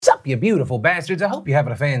up, you beautiful bastards? I hope you're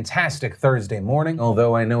having a fantastic Thursday morning.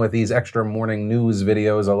 Although I know with these extra morning news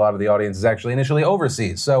videos, a lot of the audience is actually initially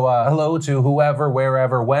overseas. So hello to whoever,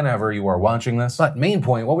 wherever, whenever you are watching this. But main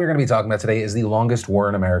point, what we're going to be talking about today is the longest war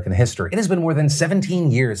in American history. It has been more than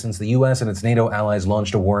 17 years since the US and its NATO allies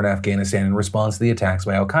launched a war in Afghanistan in response to the attacks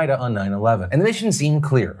by Al-Qaeda on 9/11. And the mission seemed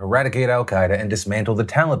clear: eradicate Al-Qaeda and dismantle the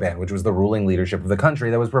Taliban, which was the ruling leadership of the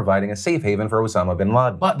country that was providing a safe haven for Osama bin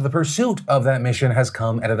Laden. But the pursuit of that mission has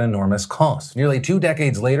come at an enormous cost. Nearly 2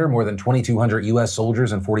 decades later, more than 2,200 US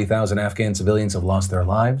soldiers and 40,000 Afghan civilians have lost their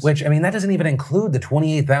lives, which, that doesn't even include the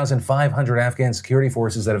 28,500 Afghan security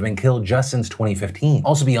forces that have been killed just since 2015.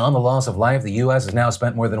 Also, beyond the loss of life, the US has now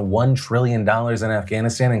spent more than $1 trillion in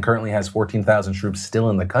Afghanistan and currently has 14,000 troops still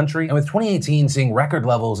in the country. And with 2018 seeing record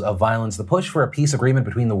levels of violence, the push for a peace agreement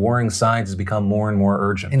between the warring sides has become more and more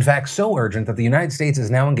urgent. In fact, so urgent that the United States is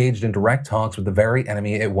now engaged in direct talks with the very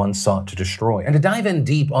enemy it once sought to destroy. And to dive in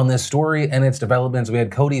deep on this story and its developments, we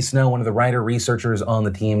had Cody Snow, one of the writer-researchers on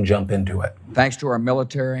the team, jump into it. Thanks to our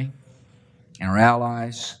military and our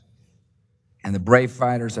allies and the brave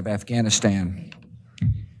fighters of Afghanistan,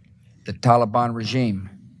 the Taliban regime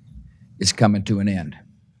is coming to an end.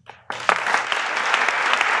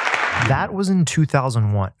 That was in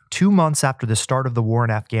 2001, 2 months after the start of the war in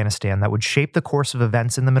Afghanistan that would shape the course of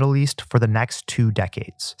events in the Middle East for the next 2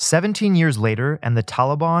 decades. 17 years later, and the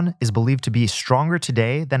Taliban is believed to be stronger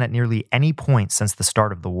today than at nearly any point since the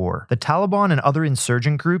start of the war. The Taliban and other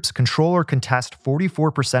insurgent groups control or contest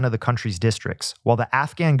 44% of the country's districts, while the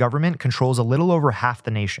Afghan government controls a little over half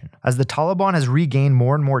the nation. As the Taliban has regained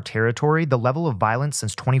more and more territory, the level of violence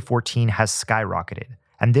since 2014 has skyrocketed.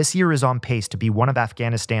 And this year is on pace to be one of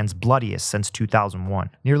Afghanistan's bloodiest since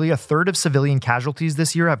 2001. Nearly a third of civilian casualties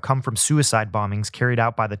this year have come from suicide bombings carried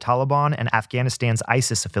out by the Taliban and Afghanistan's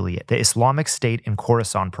ISIS affiliate, the Islamic State in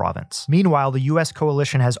Khorasan province. Meanwhile, the US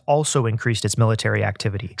coalition has also increased its military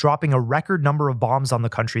activity, dropping a record number of bombs on the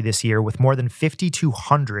country this year with more than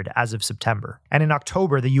 5,200 as of September. And in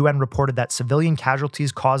October, the UN reported that civilian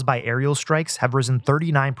casualties caused by aerial strikes have risen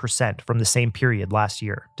 39% from the same period last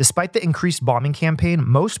year. Despite the increased bombing campaign,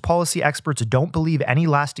 most policy experts don't believe any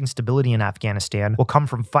lasting stability in Afghanistan will come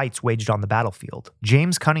from fights waged on the battlefield.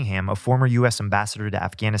 James Cunningham, a former U.S. ambassador to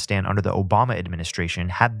Afghanistan under the Obama administration,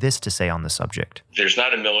 had this to say on the subject. There's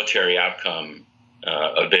not a military outcome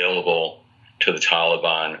available to the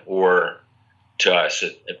Taliban or to us,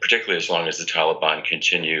 particularly as long as the Taliban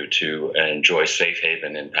continue to enjoy safe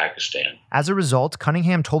haven in Pakistan. As a result,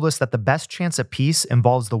 Cunningham told us that the best chance at peace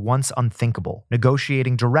involves the once unthinkable,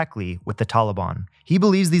 negotiating directly with the Taliban. He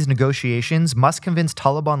believes these negotiations must convince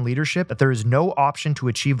Taliban leadership that there is no option to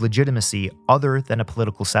achieve legitimacy other than a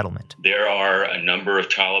political settlement. There are a number of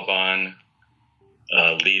Taliban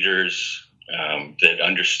leaders that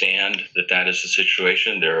understand that that is the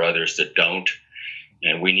situation. There are others that don't.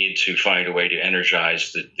 And we need to find a way to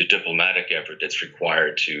energize the diplomatic effort that's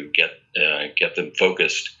required to get them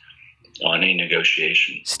focused on a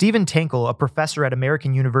negotiation. Stephen Tankel, a professor at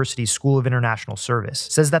American University's School of International Service,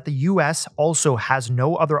 says that the U.S. also has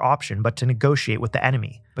no other option but to negotiate with the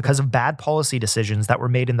enemy because of bad policy decisions that were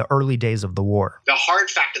made in the early days of the war. The hard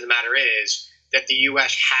fact of the matter is that the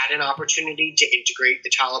U.S. had an opportunity to integrate the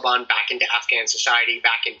Taliban back into Afghan society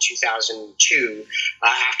back in 2002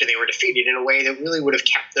 after they were defeated in a way that really would have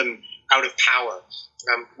kept them out of power.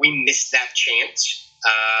 We missed that chance.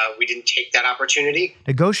 We didn't take that opportunity.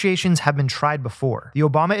 Negotiations have been tried before. The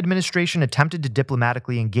Obama administration attempted to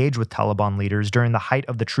diplomatically engage with Taliban leaders during the height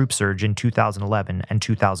of the troop surge in 2011 and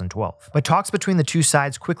 2012. But talks between the two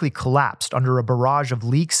sides quickly collapsed under a barrage of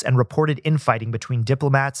leaks and reported infighting between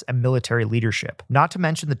diplomats and military leadership. Not to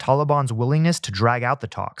mention the Taliban's willingness to drag out the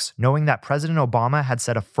talks, knowing that President Obama had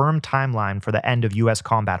set a firm timeline for the end of U.S.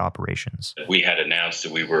 combat operations. We had announced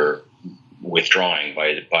that we were withdrawing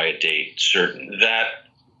by a date certain. That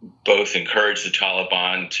both encouraged the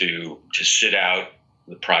Taliban to sit out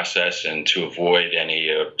the process and to avoid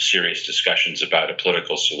any serious discussions about a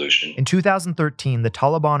political solution. In 2013, the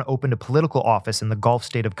Taliban opened a political office in the Gulf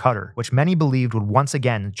state of Qatar, which many believed would once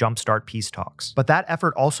again jumpstart peace talks. But that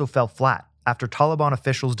effort also fell flat after Taliban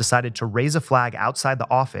officials decided to raise a flag outside the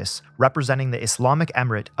office representing the Islamic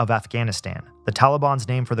Emirate of Afghanistan, the Taliban's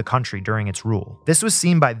name for the country during its rule. This was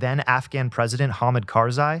seen by then Afghan President Hamid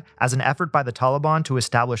Karzai as an effort by the Taliban to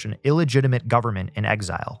establish an illegitimate government in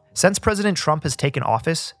exile. Since President Trump has taken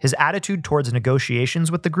office, his attitude towards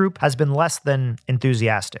negotiations with the group has been less than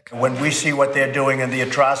enthusiastic. When we see what they're doing and the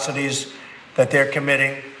atrocities that they're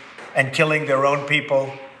committing and killing their own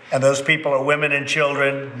people, and those people are women and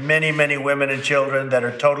children, many, many women and children that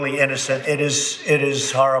are totally innocent. It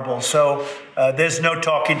is horrible. So there's no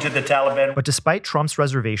talking to the Taliban. But despite Trump's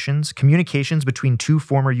reservations, communications between two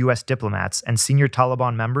former U.S. diplomats and senior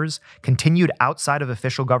Taliban members continued outside of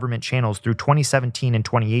official government channels through 2017 and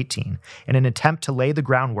 2018 in an attempt to lay the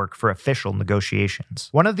groundwork for official negotiations.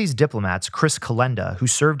 One of these diplomats, Chris Kalenda, who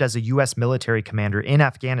served as a U.S. military commander in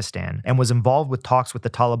Afghanistan and was involved with talks with the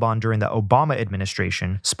Taliban during the Obama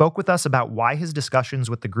administration, spoke with us about why his discussions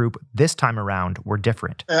with the group this time around were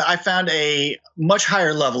different. I found a much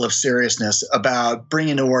higher level of seriousness about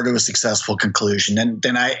bringing the war to a successful conclusion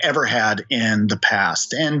than I ever had in the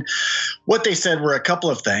past. And what they said were a couple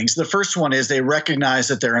of things. The first one is they recognize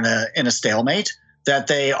that they're in a stalemate, that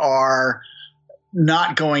they are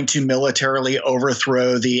not going to militarily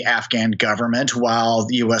overthrow the Afghan government while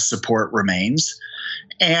the U.S. support remains.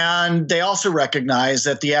 And they also recognize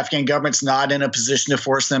that the Afghan government's not in a position to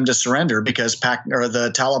force them to surrender because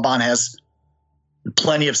the Taliban has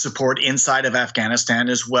plenty of support inside of Afghanistan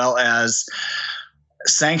as well as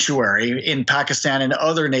sanctuary in Pakistan and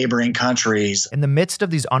other neighboring countries. In the midst of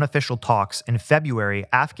these unofficial talks, in February,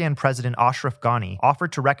 Afghan President Ashraf Ghani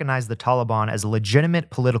offered to recognize the Taliban as a legitimate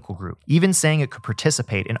political group, even saying it could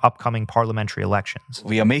participate in upcoming parliamentary elections.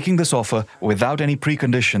 We are making this offer without any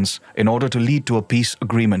preconditions in order to lead to a peace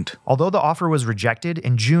agreement. Although the offer was rejected,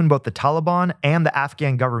 in June both the Taliban and the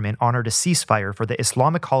Afghan government honored a ceasefire for the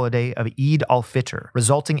Islamic holiday of Eid al-Fitr,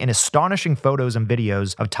 resulting in astonishing photos and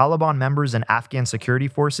videos of Taliban members and Afghan security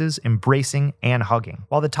forces embracing and hugging.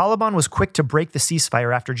 While the Taliban was quick to break the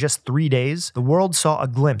ceasefire after just 3 days, the world saw a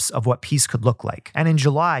glimpse of what peace could look like. And in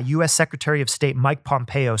July, U.S. Secretary of State Mike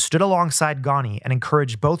Pompeo stood alongside Ghani and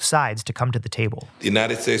encouraged both sides to come to the table. The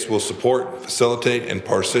United States will support, facilitate, and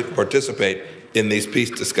participate in these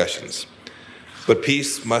peace discussions. But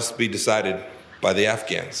peace must be decided by the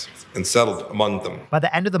Afghans and settled among them. By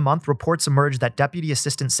the end of the month, reports emerged that Deputy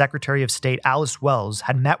Assistant Secretary of State Alice Wells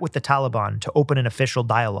had met with the Taliban to open an official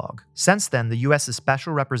dialogue. Since then, the U.S.'s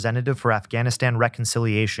Special Representative for Afghanistan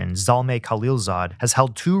Reconciliation, Zalmay Khalilzad, has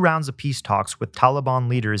held 2 rounds of peace talks with Taliban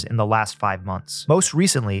leaders in the last 5 months, most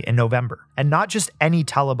recently in November. And not just any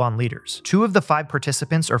Taliban leaders. 2 of the 5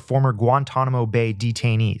 participants are former Guantanamo Bay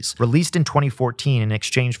detainees, released in 2014 in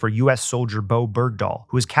exchange for U.S. soldier Bo Bergdahl,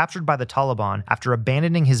 who was captured by the Taliban after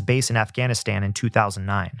abandoning his base in Afghanistan in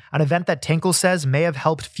 2009, an event that Tinkle says may have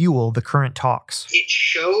helped fuel the current talks. It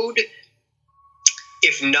showed,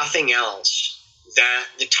 if nothing else, that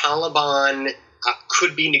the Taliban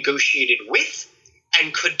could be negotiated with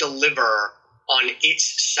and could deliver on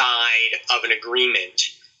its side of an agreement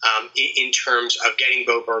in terms of getting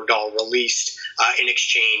Bo Bergdahl released in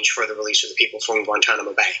exchange for the release of the people from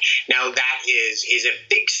Guantanamo Bay. Now, that is a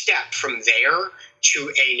big step from there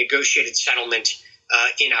to a negotiated settlement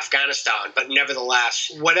in Afghanistan. But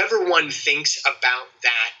nevertheless, whatever one thinks about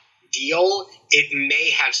that deal, it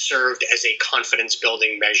may have served as a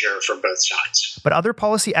confidence-building measure for both sides. But other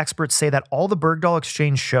policy experts say that all the Bergdahl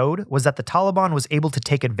exchange showed was that the Taliban was able to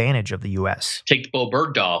take advantage of the U.S. Take Bo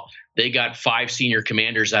Bergdahl. They got 5 senior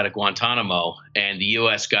commanders out of Guantanamo, and the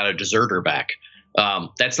U.S. got a deserter back.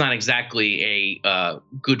 That's not exactly a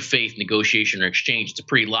good faith negotiation or exchange. It's a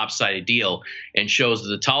pretty lopsided deal and shows that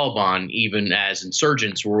the Taliban, even as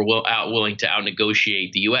insurgents, were willing to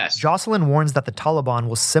out-negotiate the U.S. Jocelyn warns that the Taliban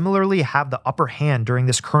will similarly have the upper hand during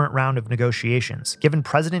this current round of negotiations, given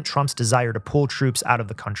President Trump's desire to pull troops out of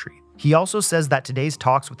the country. He also says that today's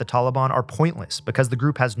talks with the Taliban are pointless because the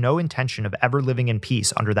group has no intention of ever living in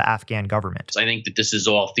peace under the Afghan government. I think that this is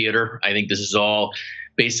all theater. I think this is all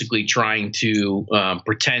basically trying to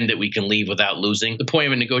pretend that we can leave without losing. The point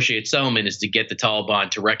of a negotiated settlement is to get the Taliban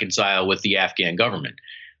to reconcile with the Afghan government.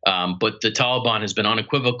 But the Taliban has been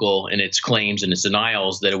unequivocal in its claims and its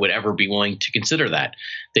denials that it would ever be willing to consider that.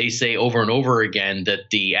 They say over and over again that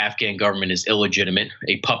the Afghan government is illegitimate,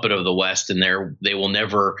 a puppet of the West, and they will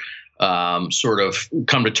never sort of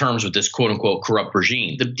come to terms with this quote-unquote corrupt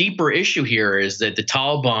regime. The deeper issue here is that the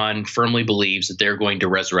Taliban firmly believes that they're going to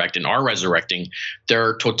resurrect and are resurrecting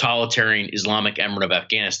their totalitarian Islamic Emirate of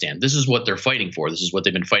Afghanistan. This is what they're fighting for. This is what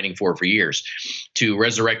they've been fighting for years, to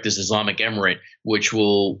resurrect this Islamic Emirate, which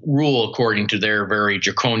will rule according to their very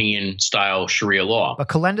draconian-style Sharia law. But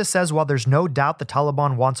Kalenda says while there's no doubt the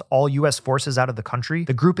Taliban wants all U.S. forces out of the country,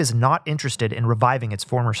 the group is not interested in reviving its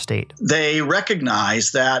former state. They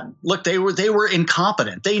recognize that, look, they were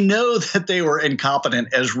incompetent. They know that they were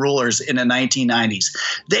incompetent as rulers in the 1990s.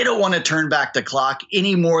 They don't want to turn back the clock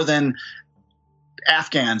any more than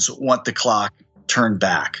Afghans want the clock turned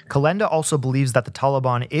back. Kalenda also believes that the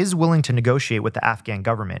Taliban is willing to negotiate with the Afghan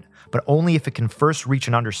government, but only if it can first reach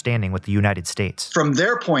an understanding with the United States. From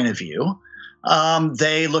their point of view,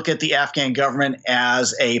 They look at the Afghan government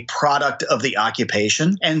as a product of the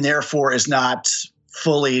occupation and therefore is not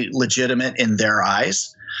fully legitimate in their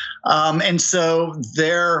eyes. And so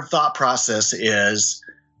their thought process is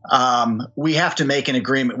we have to make an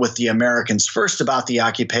agreement with the Americans first about the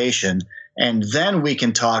occupation, and then we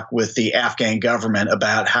can talk with the Afghan government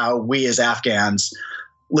about how we as Afghans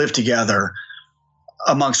live together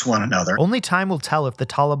amongst one another. Only time will tell if the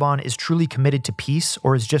Taliban is truly committed to peace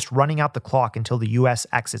or is just running out the clock until the U.S.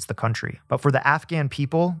 exits the country. But for the Afghan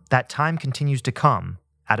people, that time continues to come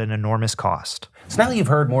at an enormous cost. So now that you've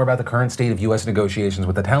heard more about the current state of U.S. negotiations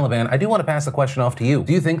with the Taliban, I do want to pass the question off to you.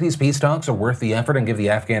 Do you think these peace talks are worth the effort and give the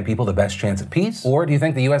Afghan people the best chance at peace? Or do you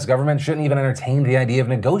think the U.S. government shouldn't even entertain the idea of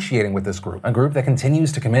negotiating with this group, a group that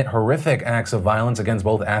continues to commit horrific acts of violence against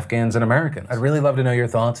both Afghans and Americans? I'd really love to know your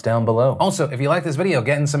thoughts down below. Also, if you like this video,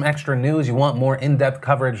 getting some extra news, you want more in-depth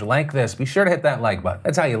coverage like this, be sure to hit that like button.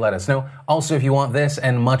 That's how you let us know. Also, if you want this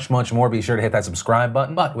and much, much more, be sure to hit that subscribe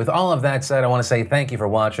button. But with all of that said, I want to say thank you for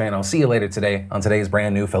watching, and I'll see you later today on today's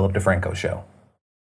brand new DeFranco Show.